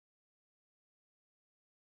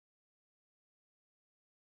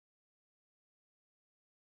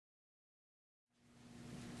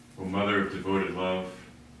Mother of devoted love,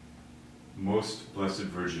 most blessed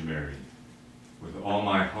Virgin Mary, with all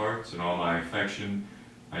my heart and all my affection,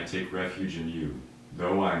 I take refuge in you,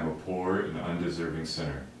 though I am a poor and undeserving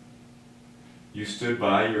sinner. You stood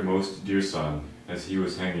by your most dear Son as he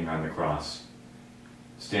was hanging on the cross.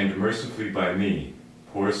 Stand mercifully by me,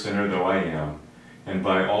 poor sinner though I am, and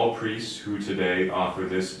by all priests who today offer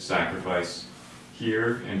this sacrifice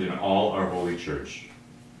here and in all our holy church.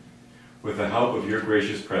 With the help of your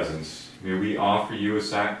gracious presence, may we offer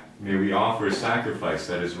a sacrifice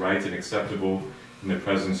that is right and acceptable in the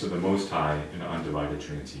presence of the Most High and undivided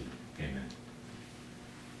Trinity. Amen.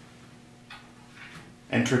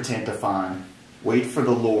 Enter Tantiphon. Wait for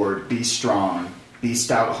the Lord, be strong, be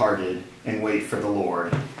stout-hearted, and wait for the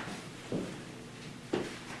Lord.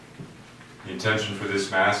 The intention for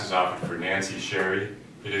this Mass is offered for Nancy Sherry.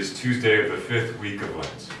 It is Tuesday of the 5th week of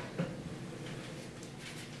Lent.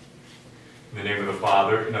 In the name of the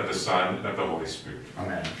Father, and of the Son, and of the Holy Spirit.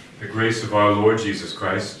 Amen. The grace of our Lord Jesus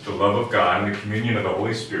Christ, the love of God, and the communion of the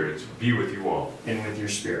Holy Spirit be with you all. And with your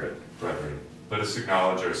spirit. Brethren, let us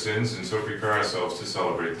acknowledge our sins and so prepare ourselves to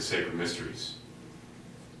celebrate the sacred mysteries.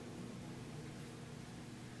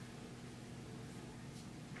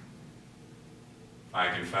 I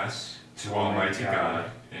confess to Almighty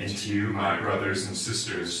God and to you, my brothers and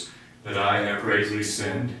sisters, that I have greatly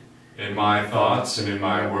sinned in my thoughts and in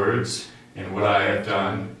my words, in what I have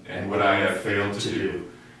done and what I have failed to do,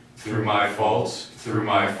 through my fault, through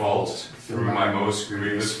my most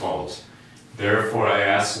grievous fault. Therefore I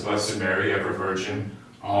ask the Blessed Mary, ever Virgin,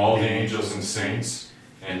 all the angels and saints,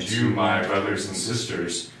 and you, my brothers and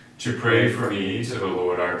sisters, to pray for me to the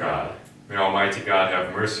Lord our God. May Almighty God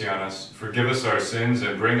have mercy on us, forgive us our sins,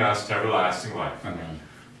 and bring us to everlasting life. Amen.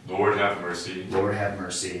 Lord, have mercy. Lord, have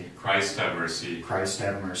mercy. Christ, have mercy. Christ,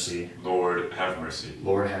 have mercy. Lord, have mercy.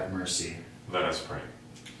 Lord, have mercy. Let us pray.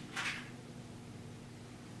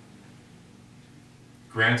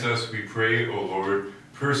 Grant us, we pray, O Lord,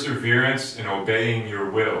 perseverance in obeying your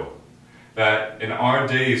will, that in our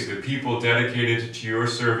days the people dedicated to your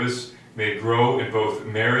service may grow in both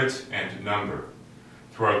merit and number.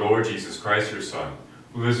 Through our Lord Jesus Christ, your Son,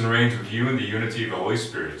 who lives and reigns with you in the unity of the Holy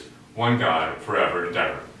Spirit, one God, forever and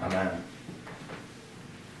ever. Amen.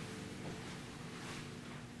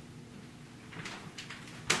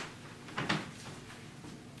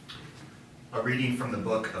 A reading from the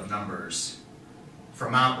book of Numbers.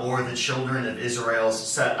 From Mount Or, the children of Israel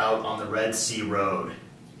set out on the Red Sea road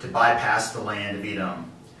to bypass the land of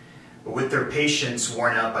Edom. But with their patience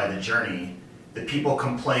worn out by the journey, the people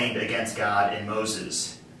complained against God and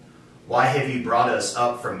Moses. Why have you brought us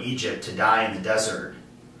up from Egypt to die in the desert,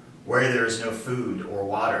 where there is no food or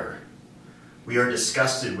water? We are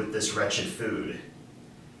disgusted with this wretched food.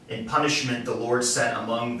 In punishment, the Lord sent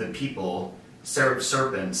among the people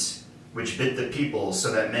serpents, which bit the people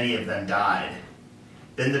so that many of them died.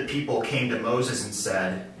 Then the people came to Moses and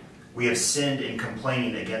said, We have sinned in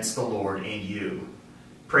complaining against the Lord and you.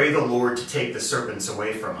 Pray the Lord to take the serpents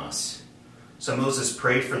away from us. So Moses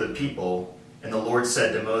prayed for the people, and the Lord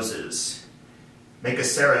said to Moses, Make a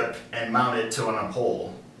seraph and mount it on a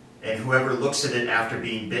pole, and whoever looks at it after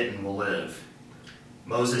being bitten will live.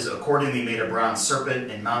 Moses accordingly made a bronze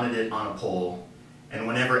serpent and mounted it on a pole, and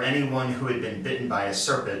whenever anyone who had been bitten by a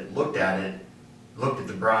serpent looked at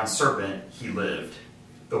the bronze serpent, he lived.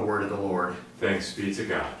 The word of the Lord. Thanks be to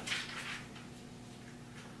God.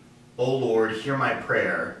 O Lord, hear my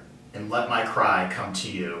prayer, and let my cry come to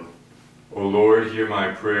you. O Lord, hear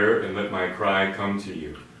my prayer, and let my cry come to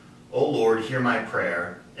you. O Lord, hear my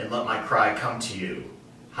prayer, and let my cry come to you.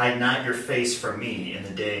 Hide not your face from me in the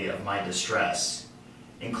day of my distress.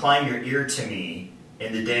 Incline your ear to me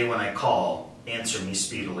in the day when I call. Answer me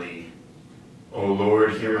speedily. O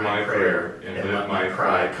Lord, hear my prayer, and let my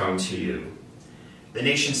cry come to you. The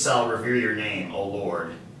nations shall revere your name, O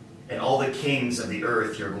Lord, and all the kings of the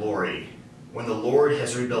earth your glory. When the Lord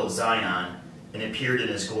has rebuilt Zion and appeared in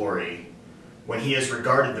his glory, when he has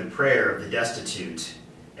regarded the prayer of the destitute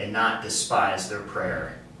and not despised their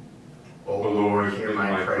prayer. O Lord, hear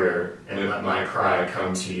my prayer, and let my cry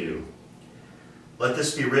come to you. Let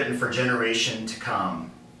this be written for generation to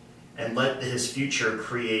come, and let his future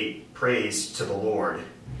create praise to the Lord.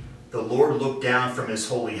 The Lord looked down from his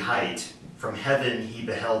holy height. From heaven he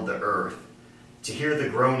beheld the earth, to hear the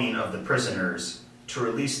groaning of the prisoners, to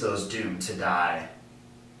release those doomed to die.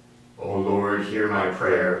 O Lord, hear my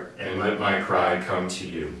prayer, and let my cry come to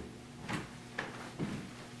you.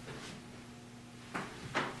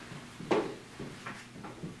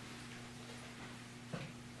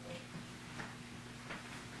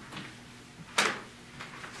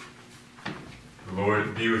 The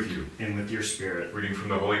Lord be with you. And with your spirit. Reading from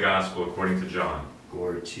the Holy Gospel according to John.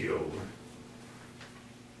 Glory to you, O Lord.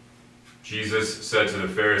 Jesus said to the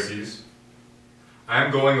Pharisees, I am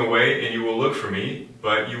going away, and you will look for me,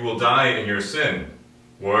 but you will die in your sin.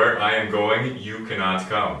 Where I am going, you cannot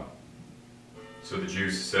come. So the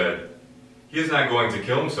Jews said, He is not going to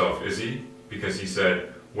kill himself, is he? Because he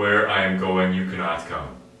said, Where I am going, you cannot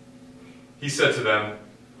come. He said to them,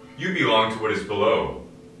 You belong to what is below.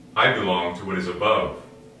 I belong to what is above.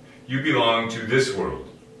 You belong to this world,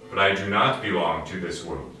 but I do not belong to this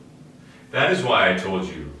world. That is why I told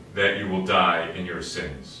you that you will die in your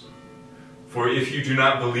sins. For if you do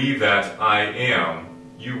not believe that I am,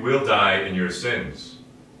 you will die in your sins.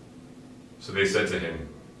 So they said to him,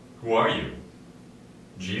 Who are you?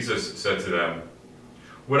 Jesus said to them,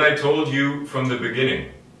 What I told you from the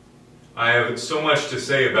beginning. I have so much to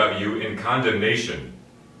say about you in condemnation,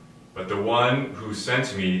 but the one who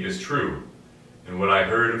sent me is true, and what I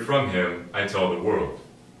heard from him I tell the world.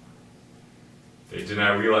 They did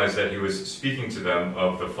not realize that he was speaking to them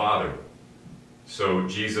of the Father. So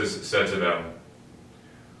Jesus said to them,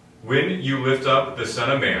 When you lift up the Son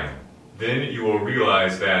of Man, then you will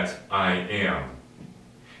realize that I am.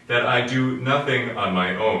 That I do nothing on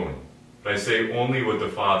my own, but I say only what the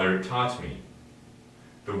Father taught me.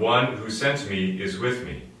 The one who sent me is with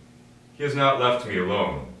me. He has not left me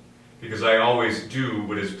alone, because I always do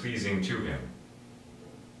what is pleasing to him.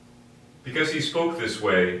 Because he spoke this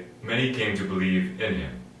way, many came to believe in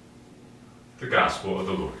him. The Gospel of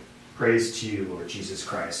the Lord. Praise to you, Lord Jesus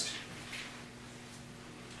Christ.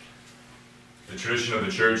 The tradition of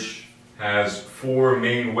the Church has four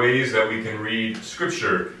main ways that we can read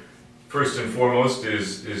Scripture. First and foremost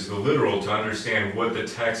is the literal, to understand what the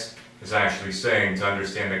text is actually saying, to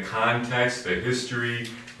understand the context, the history,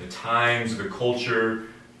 the times, the culture,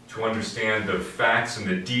 to understand the facts and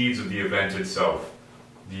the deeds of the event itself,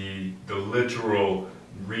 the literal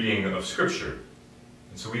reading of Scripture.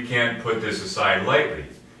 And so we can't put this aside lightly.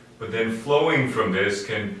 But then flowing from this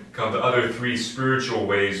can come the other three spiritual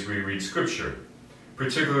ways we read Scripture.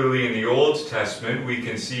 Particularly in the Old Testament, we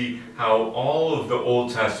can see how all of the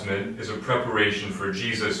Old Testament is a preparation for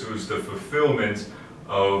Jesus, who is the fulfillment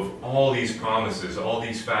of all these promises, all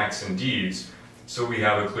these facts and deeds. So we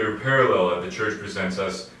have a clear parallel that the Church presents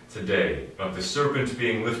us today, of the serpent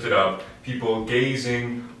being lifted up, people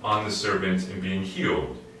gazing on the serpent and being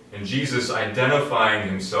healed. And Jesus identifying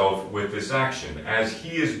himself with this action. As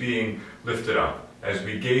he is being lifted up, as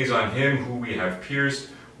we gaze on him who we have pierced,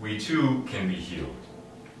 we too can be healed.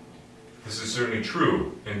 This is certainly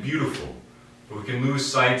true and beautiful, but we can lose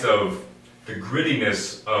sight of the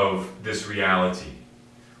grittiness of this reality.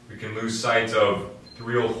 We can lose sight of the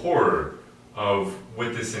real horror of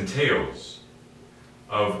what this entails,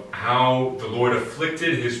 of how the Lord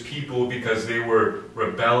afflicted his people because they were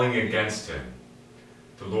rebelling against him.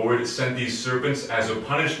 The Lord sent these serpents as a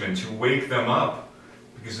punishment to wake them up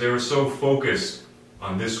because they were so focused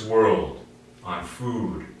on this world, on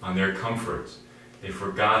food, on their comfort. They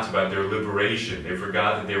forgot about their liberation. They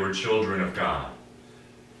forgot that they were children of God.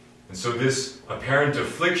 And so this apparent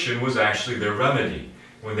affliction was actually their remedy.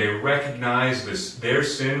 When they recognized their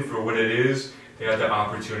sin for what it is, they had the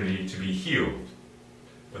opportunity to be healed.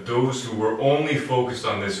 But those who were only focused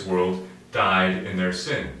on this world died in their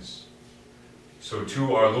sins. So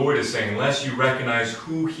too our Lord is saying, unless you recognize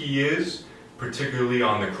who he is, particularly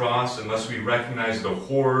on the cross, unless we recognize the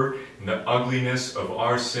horror and the ugliness of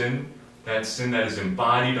our sin that is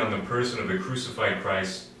embodied on the person of the crucified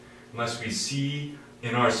Christ, unless we see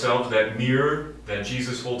in ourselves that mirror that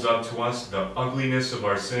Jesus holds up to us, the ugliness of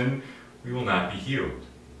our sin, we will not be healed.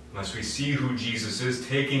 Unless we see who Jesus is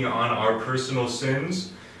taking on our personal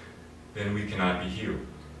sins, then we cannot be healed.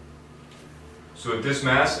 So at this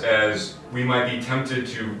Mass, as we might be tempted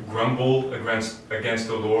to grumble against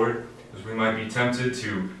the Lord, as we might be tempted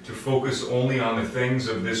to focus only on the things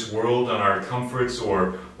of this world, on our comforts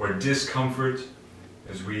or discomfort,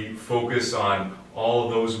 as we focus on all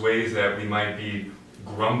those ways that we might be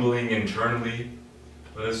grumbling internally,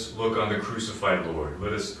 let us look on the crucified Lord.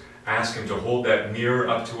 Let us ask him to hold that mirror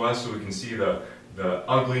up to us so we can see the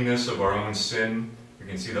ugliness of our own sin, we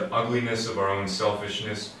can see the ugliness of our own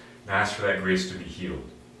selfishness, and ask for that grace to be healed.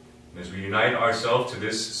 And as we unite ourselves to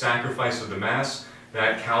this sacrifice of the Mass,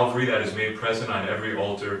 that Calvary that is made present on every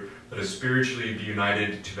altar, let us spiritually be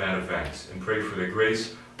united to that event and pray for the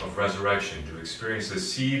grace of resurrection, to experience the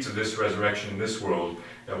seeds of this resurrection in this world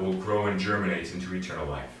that will grow and germinate into eternal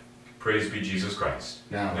life. Praise be Jesus Christ,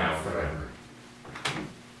 now and forever.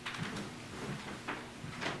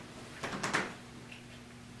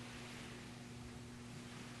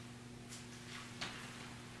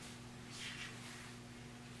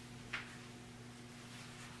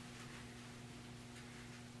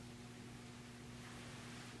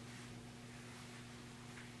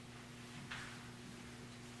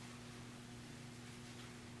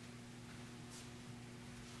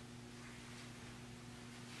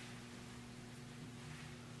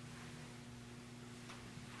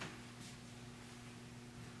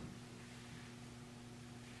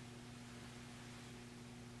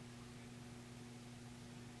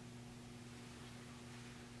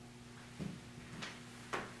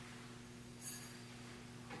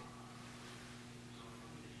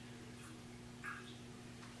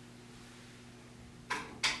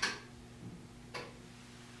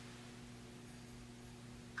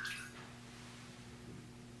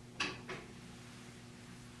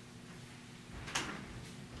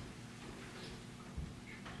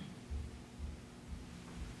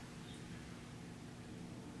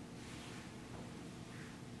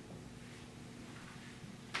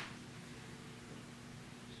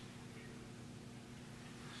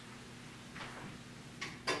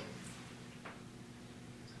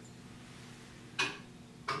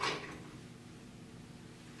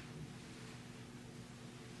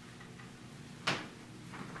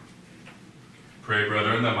 Pray,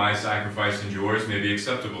 brethren, that my sacrifice and yours may be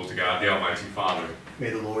acceptable to God, the Almighty Father. May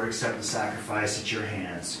the Lord accept the sacrifice at your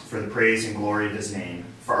hands, for the praise and glory of his name,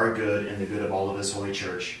 for our good and the good of all of his holy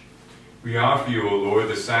church. We offer you, O Lord,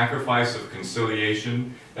 the sacrifice of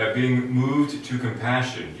conciliation, that being moved to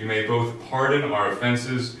compassion, you may both pardon our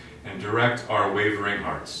offenses and direct our wavering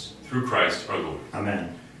hearts. Through Christ our Lord.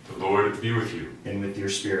 Amen. The Lord be with you. And with your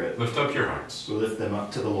spirit. Lift up your hearts. We lift them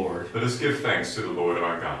up to the Lord. Let us give thanks to the Lord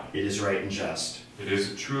our God. It is right and just. It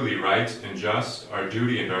is truly right and just, our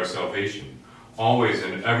duty and our salvation, always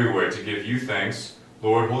and everywhere to give you thanks,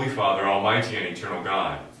 Lord, Holy Father, Almighty and eternal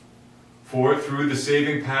God. For through the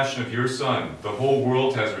saving passion of your Son, the whole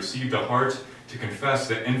world has received a heart to confess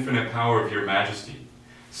the infinite power of your majesty.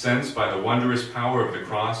 Since by the wondrous power of the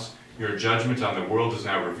cross, your judgment on the world is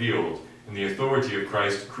now revealed, and the authority of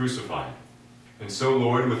Christ crucified. And so,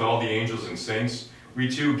 Lord, with all the angels and saints, we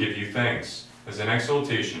too give you thanks. As an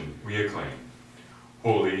exaltation we acclaim.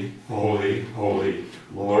 Holy, holy, holy,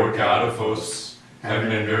 Lord God of hosts,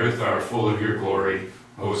 heaven and earth are full of your glory.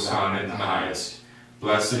 Hosanna in the highest.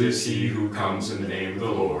 Blessed is he who comes in the name of the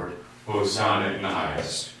Lord. Hosanna in the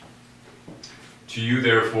highest. To you,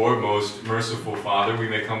 therefore, most merciful Father, we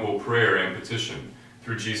make humble prayer and petition,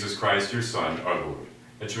 through Jesus Christ, your Son, our Lord,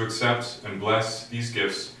 that you accept and bless these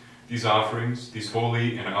gifts, these offerings, these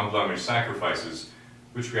holy and unblemished sacrifices,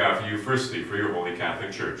 which we offer you firstly for your holy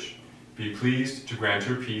Catholic Church. Be pleased to grant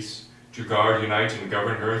her peace, to guard, unite, and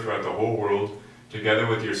govern her throughout the whole world, together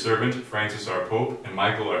with your servant, Francis our Pope, and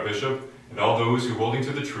Michael our Bishop, and all those who, holding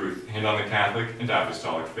to the truth, hand on the Catholic and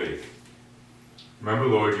Apostolic faith. Remember,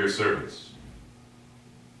 Lord, your servants,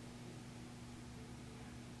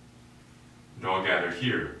 and all gathered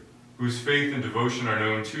here, whose faith and devotion are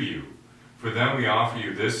known to you. For them we offer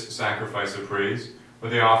you this sacrifice of praise, what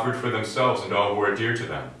they offered for themselves and all who are dear to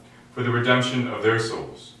them, for the redemption of their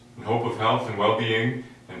souls, in hope of health and well-being,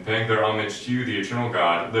 and paying their homage to you, the eternal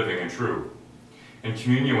God, living and true. In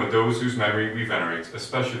communion with those whose memory we venerate,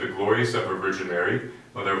 especially the glorious ever Virgin Mary,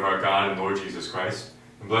 Mother of our God and Lord Jesus Christ,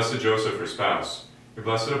 and blessed Joseph, her spouse, your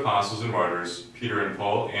blessed apostles and martyrs, Peter and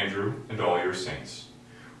Paul, Andrew, and all your saints.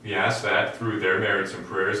 We ask that, through their merits and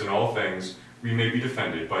prayers in all things, we may be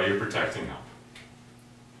defended by your protecting help.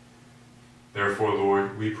 Therefore,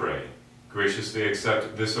 Lord, we pray, graciously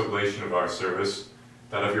accept this oblation of our service,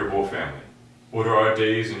 that of your whole family. Order our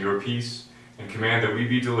days in your peace, and command that we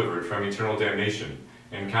be delivered from eternal damnation,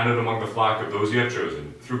 and counted among the flock of those you have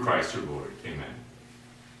chosen, through Christ your Lord. Amen.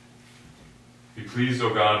 Be pleased,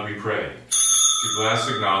 O God, we pray, to bless,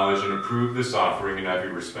 acknowledge, and approve this offering in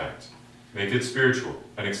every respect. Make it spiritual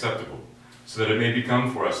and acceptable, so that it may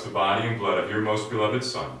become for us the body and blood of your most beloved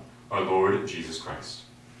Son, our Lord Jesus Christ.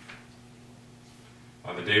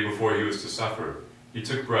 On the day before he was to suffer, he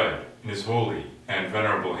took bread in his holy and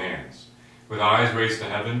venerable hands. With eyes raised to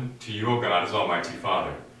heaven, to you, O God, as Almighty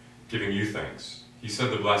Father, giving you thanks, he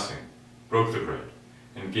said the blessing, broke the bread,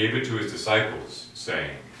 and gave it to his disciples,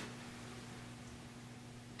 saying,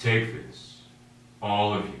 "Take this,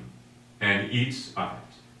 all of you, and eat of it.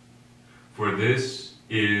 For this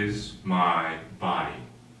is my body,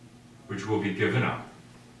 which will be given up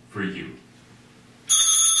for you."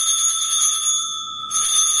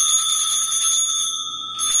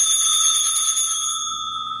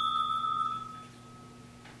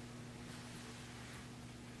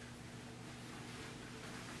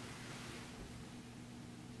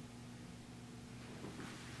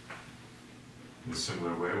 In a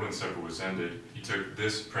similar way, when supper was ended, he took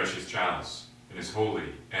this precious chalice in his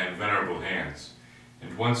holy and venerable hands,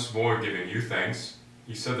 and once more giving you thanks,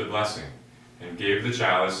 he said the blessing, and gave the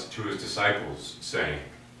chalice to his disciples, saying,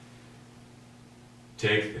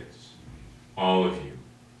 "Take this, all of you,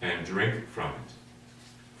 and drink from it,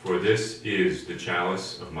 for this is the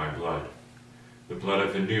chalice of my blood, the blood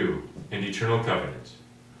of the new and eternal covenant,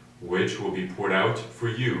 which will be poured out for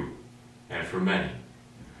you and for many,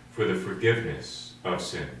 for the forgiveness of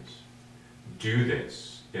sins. Do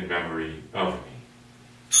this in memory of me."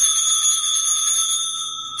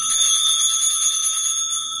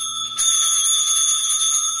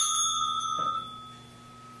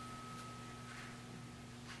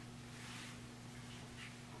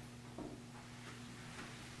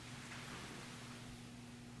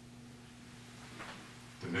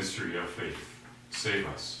 The mystery of faith. Save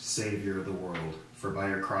us, Savior of the world, for by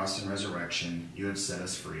your cross and resurrection you have set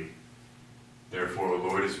us free. Therefore, O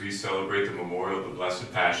Lord, as we celebrate the memorial of the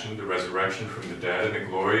Blessed Passion, the resurrection from the dead, and the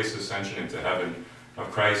glorious ascension into heaven of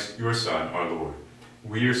Christ, your Son, our Lord,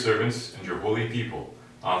 we, your servants and your holy people,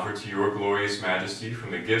 offer to your glorious majesty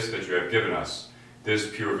from the gifts that you have given us, this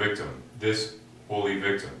pure victim, this holy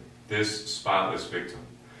victim, this spotless victim,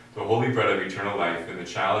 the holy bread of eternal life and the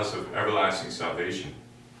chalice of everlasting salvation.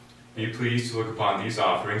 Be pleased to look upon these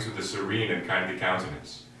offerings with a serene and kindly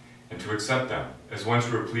countenance, and to accept them, as once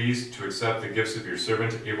you were pleased to accept the gifts of your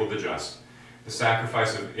servant Abel the just, the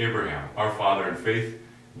sacrifice of Abraham, our father in faith,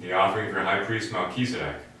 and the offering of your high priest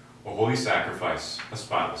Melchizedek, a holy sacrifice, a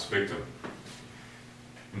spotless victim.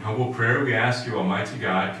 In humble prayer we ask you, Almighty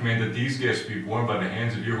God, command that these gifts be borne by the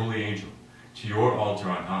hands of your holy angel to your altar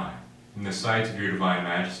on high, in the sight of your divine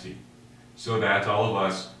majesty, so that all of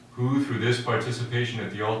us who, through this participation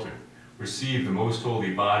at the altar, receive the most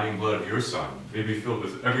holy body and blood of your Son, may be filled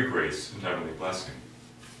with every grace and heavenly blessing.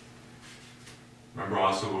 Remember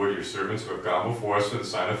also, Lord, your servants who have gone before us for the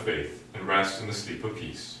sign of faith, and rest in the sleep of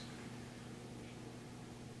peace.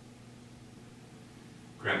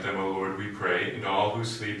 Grant them, O Lord, we pray, and all who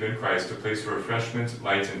sleep in Christ, a place of refreshment,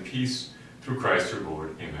 light, and peace, through Christ our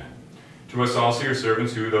Lord. Amen. To us also, your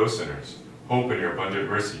servants, who, though sinners, hope in your abundant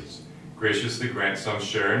mercies, graciously grant some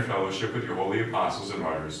share in fellowship with your holy apostles and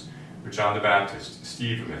martyrs, with John the Baptist,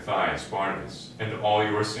 Stephen, Matthias, Barnabas, and all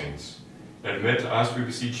your saints. And admit to us, we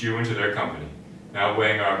beseech you, into their company, not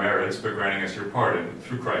weighing our merits, but granting us your pardon,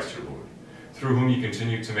 through Christ your Lord, through whom you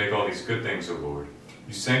continue to make all these good things, O Lord.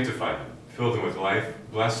 You sanctify them, fill them with life,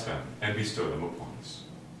 bless them, and bestow them upon us.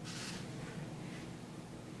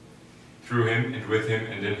 Through him, and with him,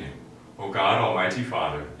 and in him, O God, Almighty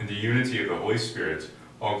Father, in the unity of the Holy Spirit,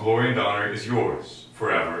 all glory and honor is yours,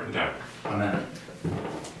 forever and ever. Amen.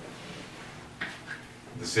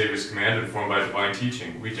 The Savior's command, informed by divine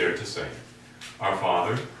teaching, we dare to say, Our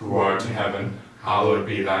Father, who art in heaven, hallowed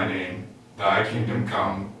be thy name. Thy kingdom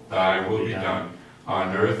come, thy will be done,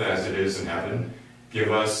 on earth as it is in heaven.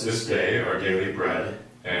 Give us this day our daily bread,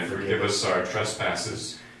 and forgive us our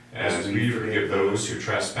trespasses, as we forgive those who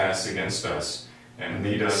trespass against us. And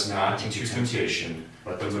lead us not into temptation,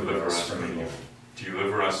 but deliver us from evil.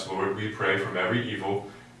 Deliver us, Lord, we pray, from every evil.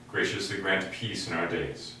 Graciously grant peace in our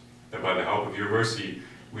days, that by the help of your mercy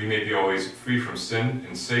we may be always free from sin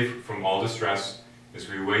and safe from all distress, as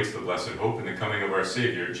we wait the blessed hope in the coming of our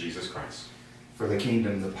Savior, Jesus Christ. For the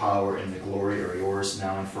kingdom, the power, and the glory are yours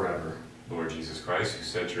now and forever. Lord Jesus Christ, who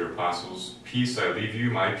said to your apostles, Peace I leave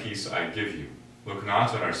you, my peace I give you. Look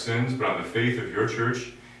not on our sins, but on the faith of your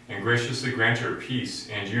church, and graciously grant her peace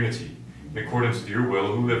and unity, in accordance with your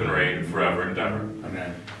will, who live and reign forever and ever.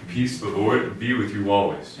 Amen. Peace, the Lord, be with you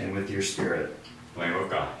always. And with your spirit. Lamb of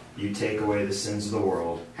God, you take away the sins of the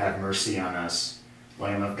world, have mercy on us.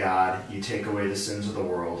 Lamb of God, you take away the sins of the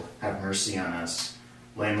world, have mercy on us.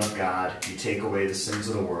 Lamb of God, you take away the sins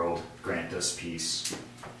of the world, grant us peace.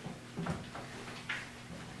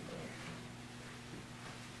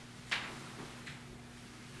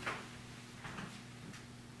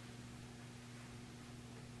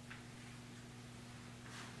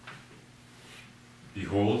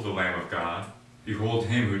 Behold the Lamb of God. Behold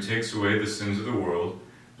him who takes away the sins of the world.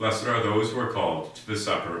 Blessed are those who are called to the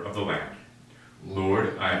supper of the Lamb.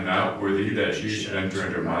 Lord, I am not worthy that you should enter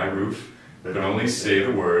under my roof, but only say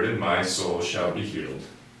the word, and my soul shall be healed.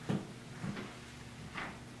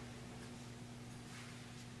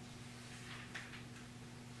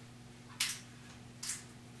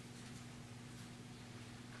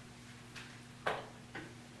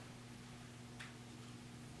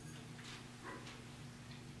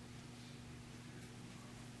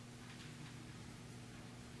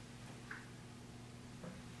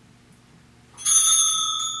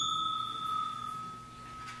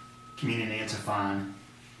 Communion Antiphon.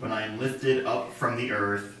 When I am lifted up from the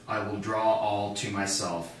earth, I will draw all to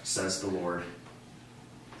myself, says the Lord.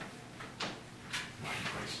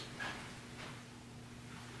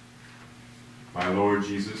 My Lord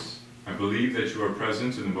Jesus, I believe that you are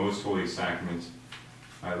present in the most holy sacrament.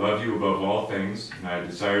 I love you above all things, and I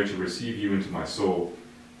desire to receive you into my soul.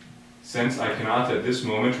 Since I cannot at this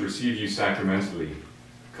moment receive you sacramentally,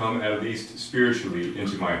 come at least spiritually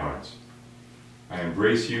into my heart. I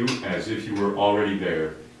embrace you as if you were already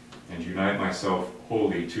there, and unite myself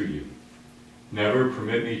wholly to you. Never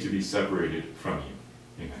permit me to be separated from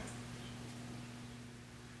you. Amen.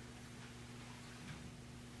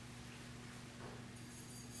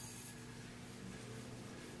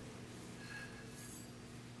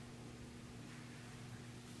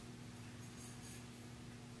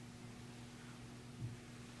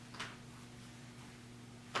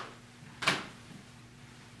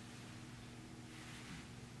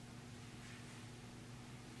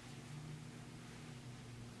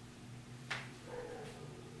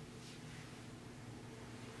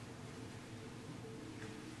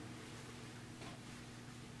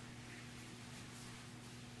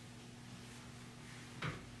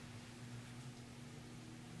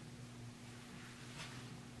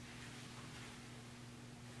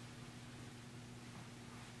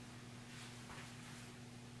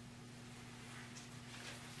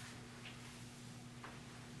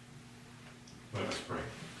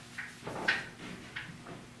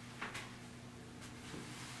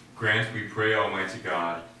 Grant, we pray, Almighty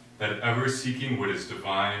God, that ever seeking what is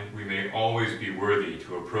divine, we may always be worthy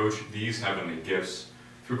to approach these heavenly gifts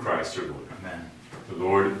through Christ our Lord. Amen. The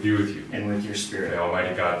Lord be with you. And with your spirit. May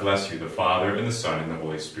Almighty God bless you, the Father, and the Son, and the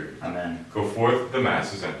Holy Spirit. Amen. Go forth, the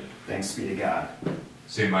Mass is ended. Thanks be to God.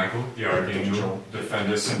 Saint Michael, the Archangel,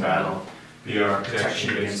 defend us in battle. Be our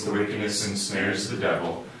protection against the wickedness and snares of the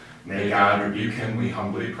devil. May God rebuke him, we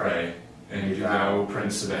humbly pray. And do thou, O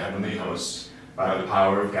Prince of the heavenly hosts, by the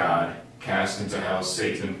power of God, cast into hell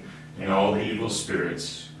Satan and all the evil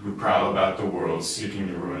spirits who prowl about the world seeking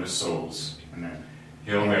the ruin of souls. Amen.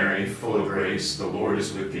 Hail Mary, full of grace, the Lord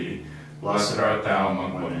is with thee. Blessed art thou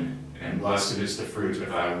among women, and blessed is the fruit of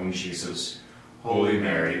thy womb, Jesus. Holy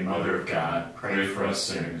Mary, Mother of God, pray for us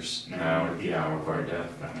sinners, now and at the hour of our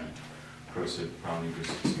death. Amen. Prosit pro nobis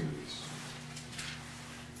extinguis.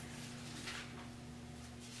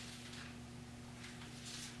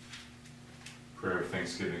 Prayer of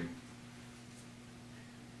Thanksgiving.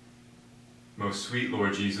 Most sweet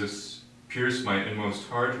Lord Jesus, pierce my inmost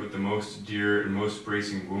heart with the most dear and most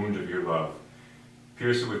bracing wound of your love.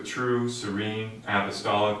 Pierce it with true, serene,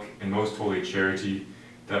 apostolic, and most holy charity,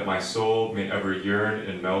 that my soul may ever yearn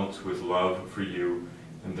and melt with love for you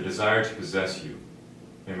and the desire to possess you.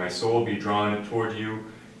 May my soul be drawn toward you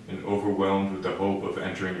and overwhelmed with the hope of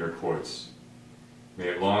entering your courts. May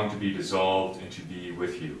it long to be dissolved and to be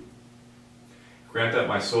with you. Grant that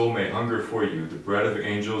my soul may hunger for you, the bread of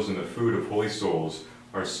angels and the food of holy souls,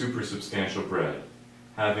 our supersubstantial bread,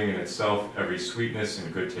 having in itself every sweetness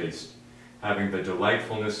and good taste, having the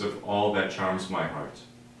delightfulness of all that charms my heart.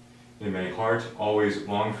 May my heart always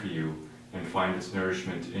long for you and find its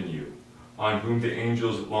nourishment in you, on whom the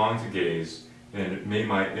angels long to gaze, and may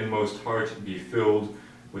my inmost heart be filled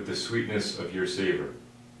with the sweetness of your savor.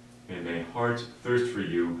 May my heart thirst for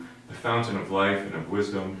you, the fountain of life and of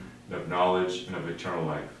wisdom, and of knowledge and of eternal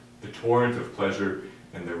life, the torrent of pleasure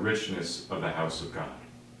and the richness of the house of God.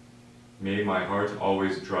 May my heart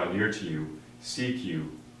always draw near to you, seek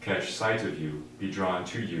you, catch sight of you, be drawn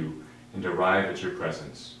to you, and arrive at your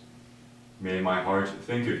presence. May my heart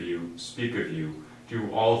think of you, speak of you, do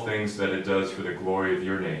all things that it does for the glory of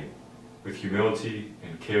your name, with humility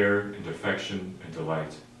and care and affection and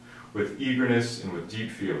delight, with eagerness and with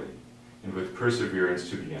deep feeling, and with perseverance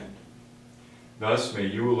to the end. Thus may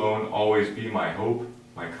you alone always be my hope,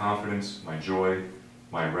 my confidence, my joy,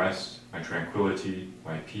 my rest, my tranquility,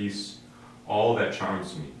 my peace, all that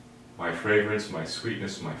charms me, my fragrance, my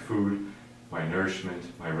sweetness, my food, my nourishment,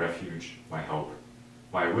 my refuge, my help,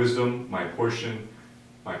 my wisdom, my portion,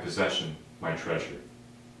 my possession, my treasure.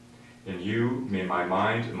 In you may my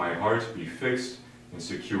mind and my heart be fixed and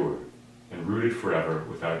secure and rooted forever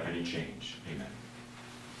without any change. Amen.